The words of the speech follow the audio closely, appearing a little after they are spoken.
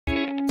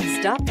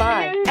Stop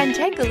by and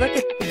take a look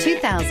at the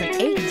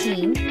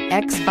 2018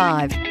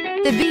 X5.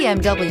 The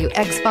BMW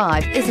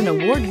X5 is an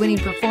award-winning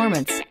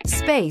performance,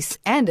 space,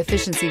 and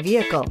efficiency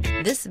vehicle.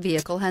 This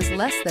vehicle has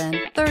less than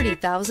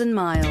 30,000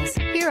 miles.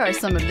 Here are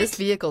some of this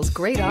vehicle's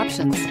great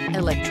options: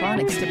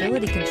 electronic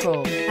stability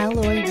control,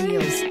 alloy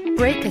wheels,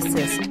 brake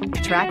assist,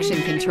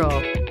 traction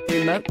control,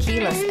 remote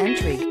keyless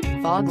entry,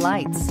 fog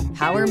lights,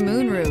 power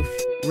moonroof,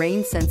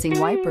 rain sensing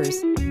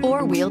wipers,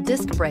 four-wheel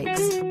disc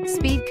brakes,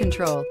 speed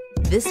control.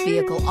 This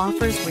vehicle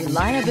offers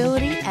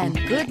reliability and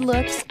good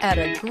looks at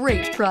a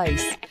great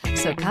price.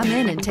 So come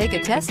in and take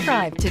a test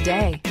drive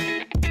today.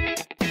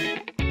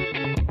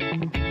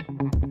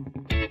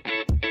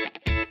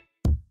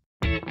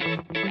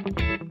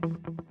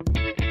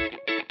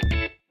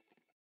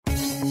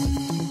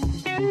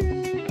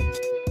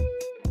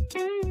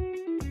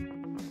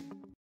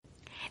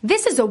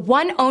 This is a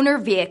one-owner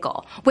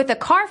vehicle with a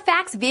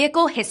Carfax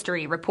Vehicle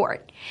History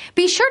Report.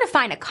 Be sure to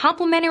find a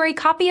complimentary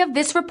copy of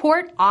this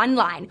report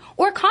online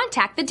or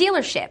contact the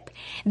dealership.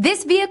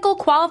 This vehicle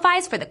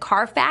qualifies for the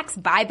Carfax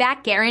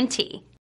Buyback Guarantee.